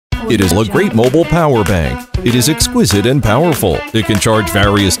It is a great mobile power bank. It is exquisite and powerful. It can charge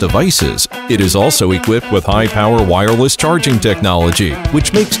various devices. It is also equipped with high-power wireless charging technology,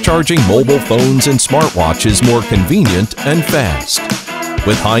 which makes charging mobile phones and smartwatches more convenient and fast.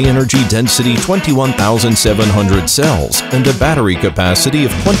 With high-energy density 21,700 cells and a battery capacity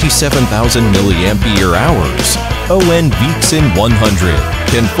of 27,000 mAh, ONveexen 100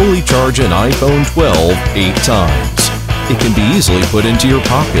 can fully charge an iPhone 12 8 times. It can be easily put into your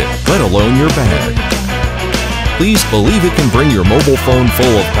pocket, let alone your bag. Please believe it can bring your mobile phone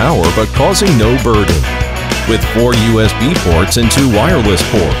full of power but causing no burden. With 4 USB ports and 2 wireless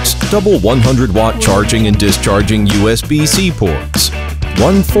ports, double 100-watt charging and discharging USB-C ports,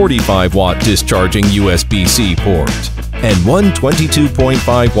 one 45-watt discharging USB-C port, and one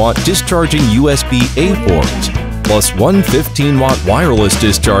 22.5-watt discharging USB-A port, plus one 15-watt wireless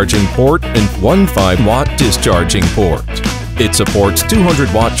discharging port and one 5-watt discharging port. It supports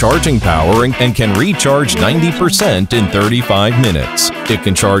 200-watt charging power and can recharge 90% in 35 minutes. It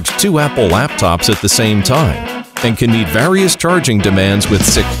can charge 2 Apple laptops at the same time and can meet various charging demands with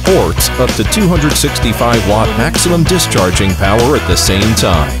 6 ports up to 265-watt maximum discharging power at the same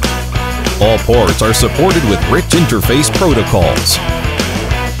time. All ports are supported with rich interface protocols.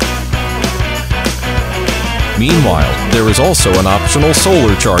 Meanwhile, there is also an optional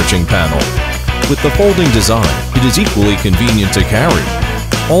solar charging panel. With the folding design, it is equally convenient to carry.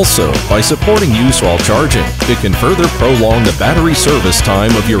 Also, by supporting use while charging, it can further prolong the battery service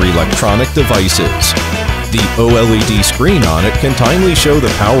time of your electronic devices. The OLED screen on it can timely show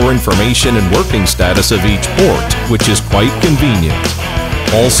the power information and working status of each port, which is quite convenient.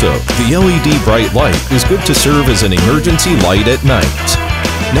 Also, the LED bright light is good to serve as an emergency light at night.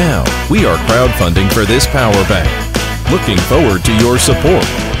 Now, we are crowdfunding for this power bank. Looking forward to your support.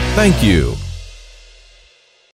 Thank you.